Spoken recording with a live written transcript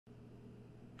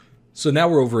So now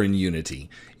we're over in Unity.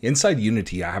 Inside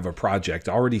Unity, I have a project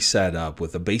already set up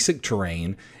with a basic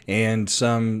terrain and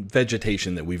some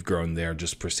vegetation that we've grown there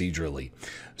just procedurally.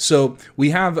 So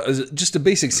we have just a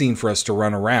basic scene for us to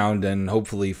run around and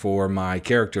hopefully for my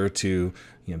character to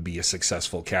be a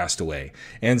successful castaway.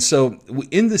 And so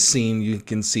in this scene, you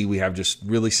can see we have just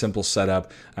really simple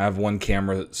setup. I have one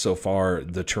camera so far,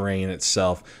 the terrain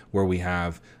itself, where we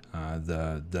have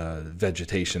the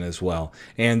vegetation as well,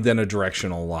 and then a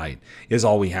directional light is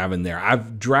all we have in there.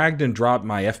 I've dragged and dropped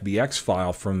my FBX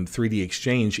file from 3D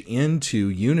Exchange into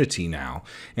Unity now,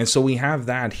 and so we have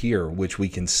that here, which we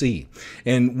can see.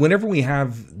 And whenever we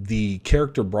have the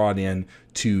character brought in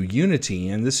to Unity,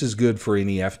 and this is good for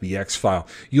any FBX file,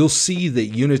 you'll see that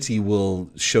Unity will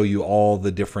show you all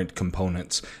the different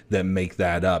components that make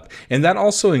that up, and that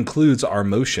also includes our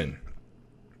motion,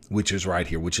 which is right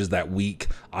here, which is that weak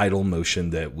idle motion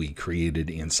that we created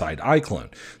inside iClone.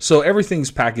 So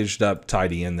everything's packaged up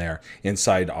tidy in there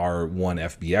inside our one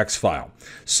FBX file.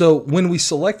 So when we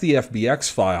select the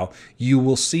FBX file, you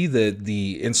will see that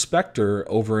the inspector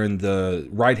over in the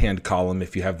right-hand column,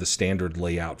 if you have the standard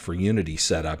layout for Unity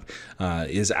setup,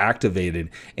 is activated.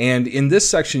 And in this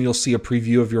section, you'll see a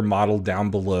preview of your model down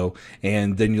below,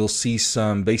 and then you'll see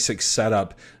some basic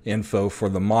setup info for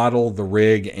the model, the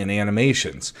rig, and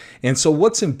animations. And so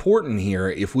what's important here,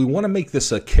 if we want to make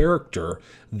this a character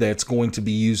that's going to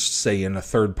be used, say, in a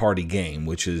third-party game,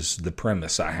 which is the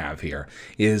premise I have here,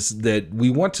 is that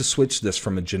we want to switch this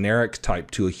from a generic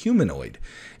type to a humanoid.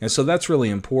 And so that's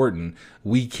really important.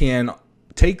 We can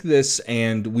take this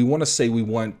and we want to say we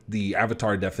want the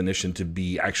avatar definition to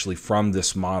be actually from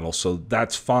this model, so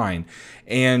that's fine.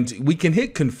 And we can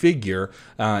hit configure,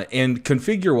 and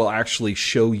configure will actually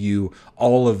show you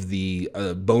all of the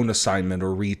bone assignment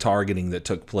or retargeting that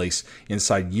took place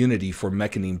inside Unity for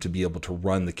Mecanim to be able to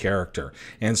run the character.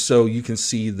 And so you can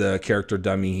see the character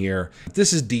dummy here.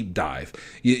 This is deep dive.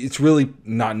 It's really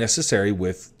not necessary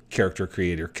with character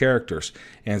creator characters,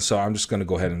 and so I'm just going to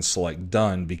go ahead and select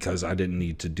done because I didn't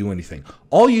need to do anything.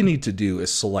 All you need to do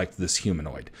is select this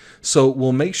humanoid. So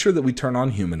we'll make sure that we turn on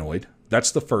humanoid. That's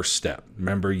the first step.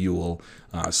 Remember, you will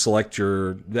select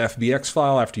the FBX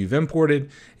file after you've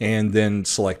imported, and then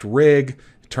select rig,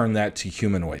 turn that to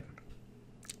humanoid.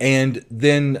 And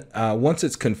then once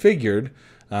it's configured,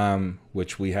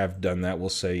 which we have done that, we'll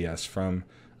say yes from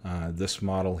this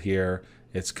model here.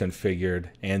 It's configured,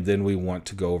 and then we want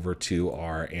to go over to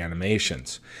our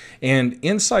animations. And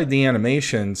inside the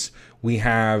animations, we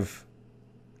have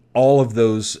all of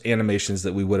those animations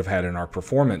that we would have had in our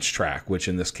performance track, which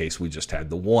in this case, we just had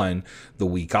the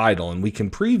weak idle, and we can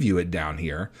preview it down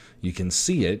here. You can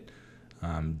see it.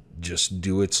 Just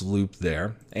do its loop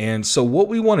there. And so what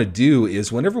we want to do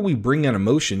is whenever we bring in a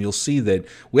motion, you'll see that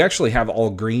we actually have all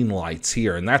green lights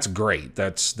here, and that's great.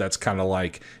 That's kind of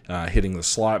like hitting the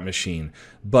slot machine.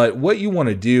 But what you want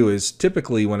to do is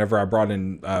typically whenever I brought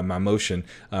in my motion,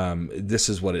 this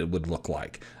is what it would look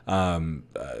like. And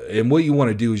what you want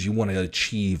to do is you want to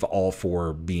achieve all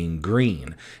four being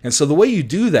green. And so the way you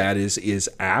do that is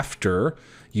after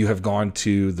you have gone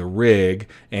to the rig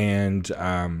and,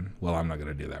 well, I'm not going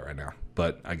to do that right now,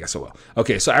 but I guess I will.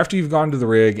 Okay, so after you've gone to the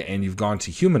rig and you've gone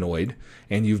to humanoid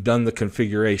and you've done the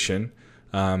configuration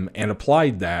and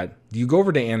applied that, you go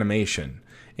over to animation.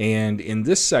 And in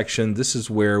this section, this is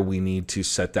where we need to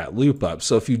set that loop up.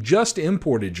 So if you just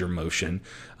imported your motion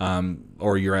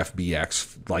or your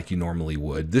FBX like you normally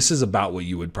would, this is about what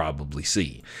you would probably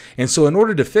see. And so in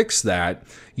order to fix that,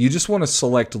 you just want to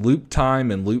select loop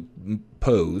time and loop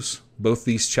pose, both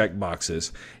these check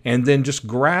boxes, and then just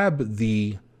grab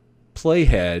the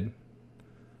playhead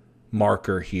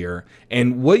marker here.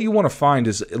 And what you want to find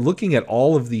is looking at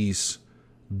all of these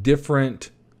different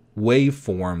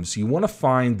waveforms, you want to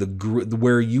find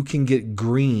where you can get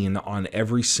green on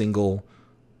every single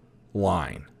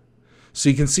line. So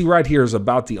you can see right here is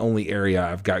about the only area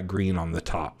I've got green on the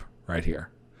top right here.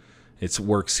 It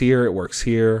works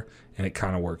here, and it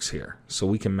kind of works here. So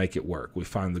we can make it work. We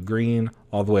find the green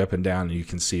all the way up and down, and you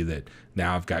can see that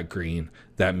now I've got green.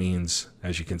 That means,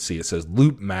 as you can see, it says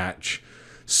loop match.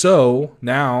 So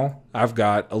now I've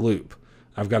got a loop.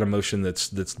 I've got a motion that's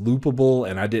loopable,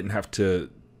 and I didn't have to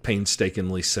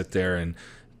painstakingly sit there and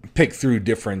pick through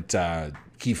different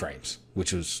keyframes,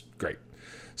 which was great.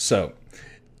 So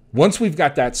once we've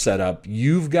got that set up,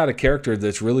 you've got a character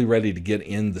that's really ready to get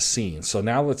in the scene. So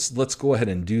now let's go ahead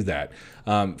and do that.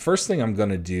 First thing I'm going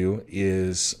to do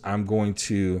is I'm going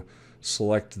to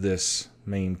select this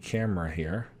main camera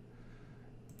here,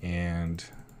 and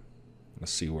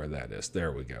let's see where that is.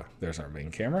 There we go. There's our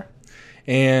main camera.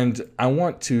 And I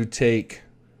want to take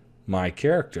my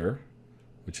character,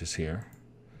 which is here,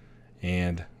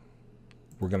 And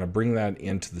we're going to bring that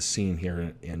into the scene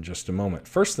here in just a moment.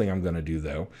 First thing I'm going to do,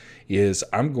 though, is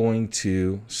I'm going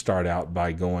to start out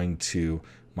by going to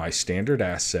my standard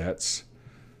assets,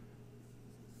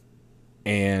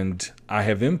 and I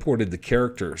have imported the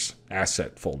characters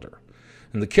asset folder.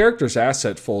 And the characters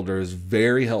asset folder is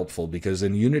very helpful because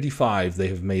in Unity 5 they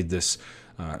have made this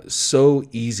so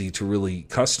easy to really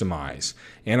customize.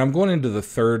 And I'm going into the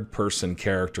third person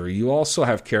character. You also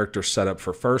have characters set up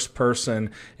for first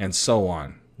person and so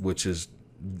on, which is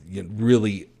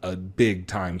really a big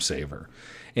time saver.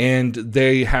 And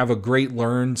they have a great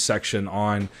learn section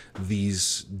on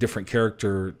these different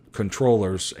character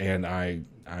controllers, and I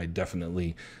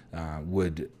definitely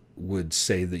would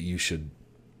say that you should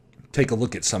take a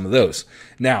look at some of those.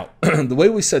 Now, the way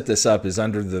we set this up is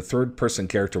under the third person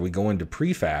character, we go into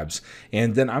prefabs,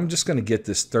 and then I'm just going to get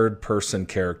this third person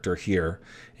character here,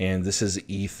 and this is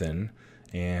Ethan.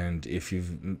 And if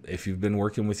you've been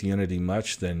working with Unity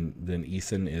much, then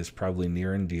Ethan is probably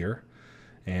near and dear.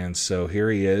 And so here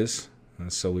he is.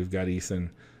 And so we've got Ethan.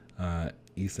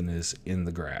 Ethan is in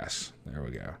the grass. There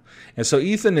we go. And so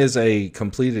Ethan is a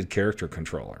completed character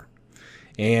controller.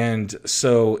 And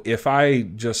so if I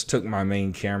just took my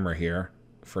main camera here,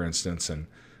 for instance, and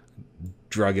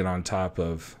drug it on top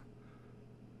of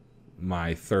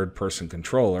my third person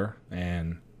controller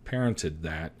and parented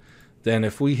that, then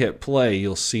if we hit play,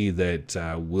 you'll see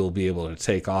that we'll be able to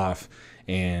take off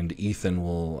and Ethan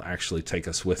will actually take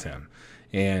us with him.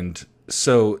 And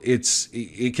so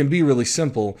it can be really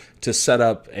simple to set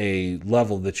up a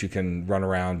level that you can run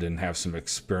around and have some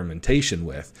experimentation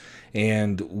with.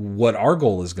 And what our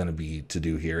goal is going to be to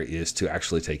do here is to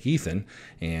actually take Ethan,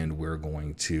 and we're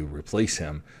going to replace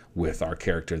him with our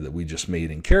character that we just made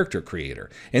in Character Creator.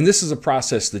 And this is a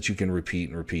process that you can repeat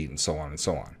and repeat and so on and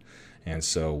so on. And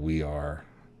so we are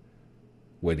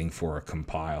waiting for a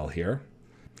compile here.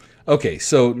 Okay,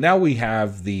 so now we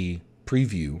have the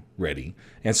preview ready,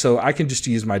 and so I can just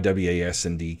use my WAS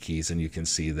and D keys, and you can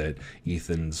see that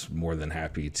Ethan's more than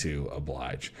happy to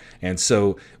oblige. And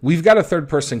so we've got a third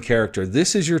person character.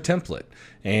 This is your template,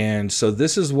 and so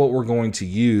this is what we're going to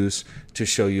use to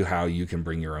show you how you can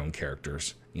bring your own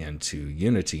characters into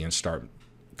Unity and start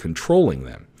controlling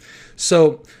them.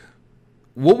 So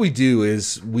what we do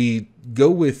is we go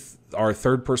with our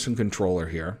third person controller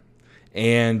here,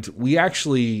 and we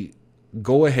actually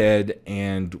go ahead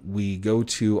and we go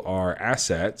to our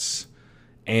assets,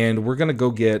 and we're going to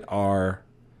go get our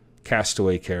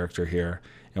castaway character here,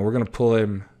 and we're going to pull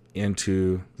him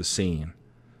into the scene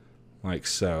like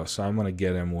so. So I'm going to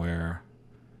get him where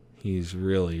he's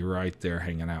really right there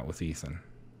hanging out with Ethan.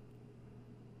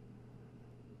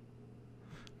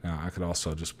 Now, I could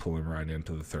also just pull him right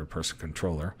into the third person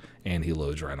controller, and he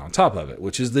loads right on top of it,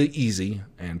 which is the easy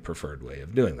and preferred way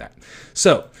of doing that.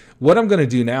 So what I'm going to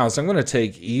do now is I'm going to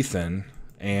take Ethan,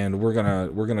 and we're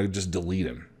going to just delete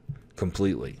him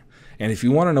completely. And if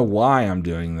you want to know why I'm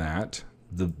doing that,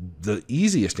 the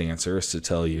easiest answer is to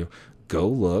tell you, go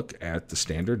look at the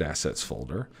standard assets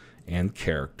folder and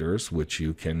characters, which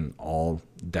you can all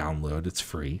download. It's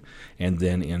free. And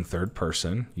then in third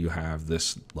person, you have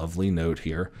this lovely note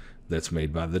here that's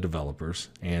made by the developers,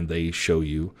 and they show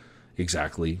you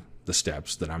exactly the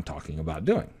steps that I'm talking about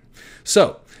doing.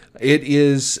 So it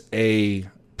is a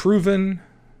proven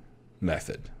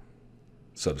method,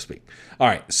 so to speak. All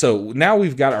right, so now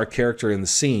we've got our character in the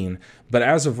scene, but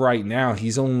as of right now,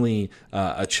 he's only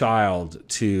a child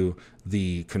to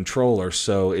the controller.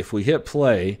 So if we hit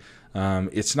play,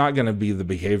 it's not going to be the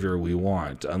behavior we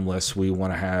want unless we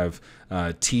want to have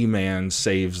T-Man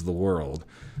saves the world.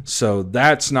 So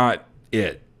that's not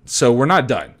it. So we're not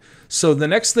done. So the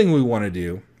next thing we want to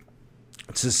do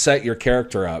to set your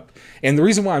character up, and the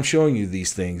reason why I'm showing you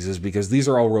these things is because these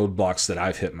are all roadblocks that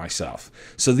I've hit myself.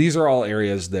 So these are all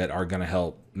areas that are going to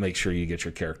help make sure you get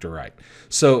your character right.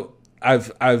 So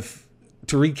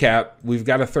to recap, we've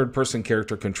got a third-person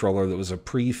character controller that was a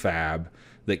prefab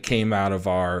that came out of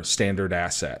our standard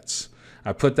assets.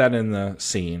 I put that in the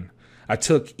scene. I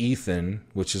took Ethan,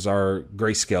 which is our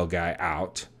grayscale guy,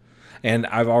 out, and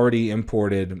I've already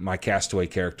imported my castaway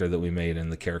character that we made in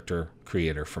the character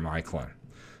creator from iClone.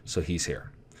 So he's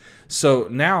here. So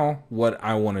now what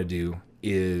I want to do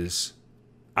is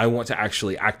I want to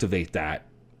actually activate that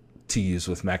to use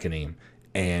with Mecanim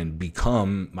and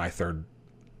become my third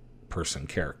person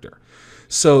character.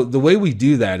 So the way we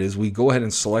do that is we go ahead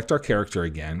and select our character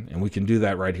again, and we can do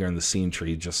that right here in the scene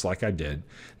tree just like I did.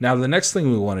 Now the next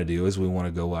thing we want to do is we want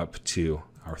to go up to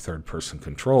our third-person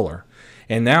controller.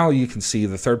 And now you can see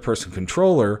the third-person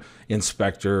controller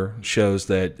inspector shows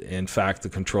that, in fact, the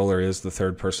controller is the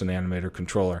third-person animator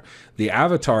controller. The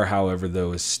avatar, however,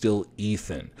 though, is still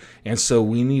Ethan. And so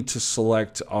we need to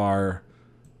select our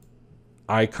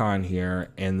icon here,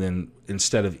 and then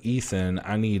instead of Ethan,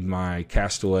 I need my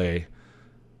castaway.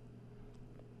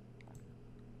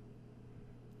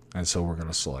 And so we're going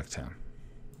to select him.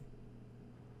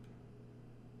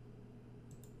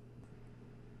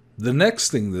 The next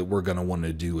thing that we're going to want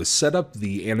to do is set up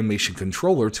the animation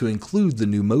controller to include the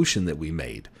new motion that we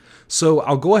made. So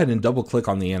I'll go ahead and double click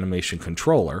on the animation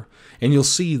controller, and you'll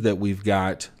see that we've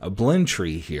got a blend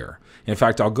tree here. In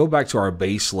fact, I'll go back to our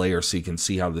base layer so you can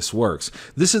see how this works.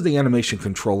 This is the animation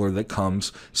controller that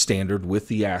comes standard with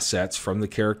the assets from the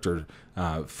character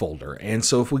folder. And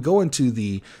so if we go into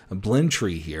the blend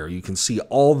tree here, you can see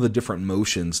all the different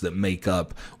motions that make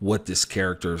up what this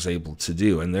character is able to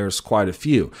do. And there's quite a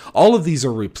few. All of these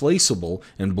are replaceable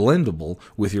and blendable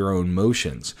with your own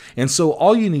motions. And so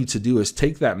all you need to do is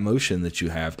take that motion that you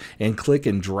have and click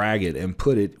and drag it and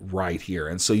put it right here.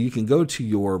 And so you can go to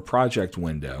your project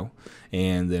window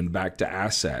and then back to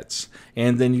assets.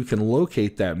 And then you can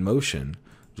locate that motion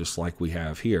just like we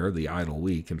have here, the idle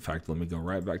week. In fact, let me go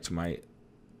right back to my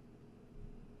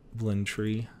blend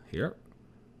tree here,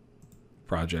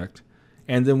 project,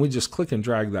 and then we just click and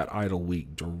drag that idle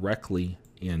week directly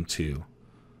into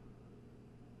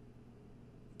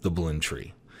the blend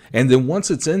tree. And then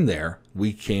once it's in there,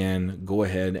 we can go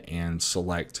ahead and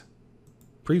select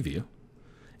preview,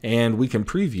 and we can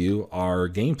preview our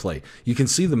gameplay. You can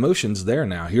see the motions there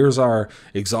now. Here's our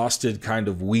exhausted kind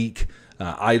of weak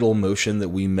idle motion that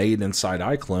we made inside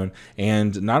iClone.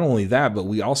 And not only that, but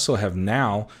we also have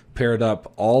now paired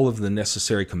up all of the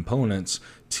necessary components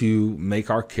to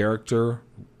make our character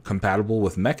compatible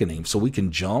with Mecanim. So we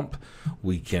can jump,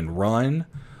 we can run,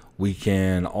 we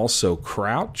can also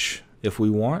crouch if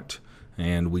we want,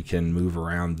 and we can move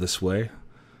around this way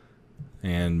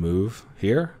and move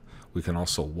here. We can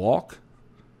also walk.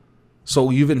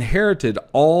 So you've inherited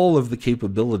all of the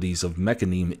capabilities of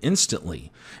Mecanim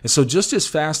instantly. And so just as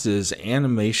fast as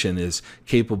animation is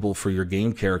capable for your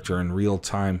game character in real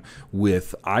time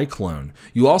with iClone,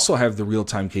 you also have the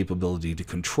real-time capability to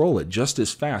control it just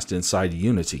as fast inside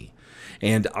Unity.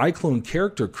 And iClone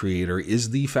Character Creator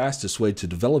is the fastest way to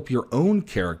develop your own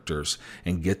characters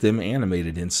and get them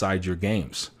animated inside your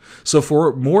games. So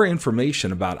for more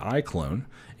information about iClone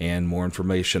and more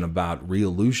information about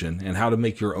Reallusion and how to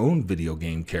make your own video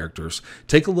game characters,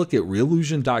 take a look at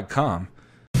reallusion.com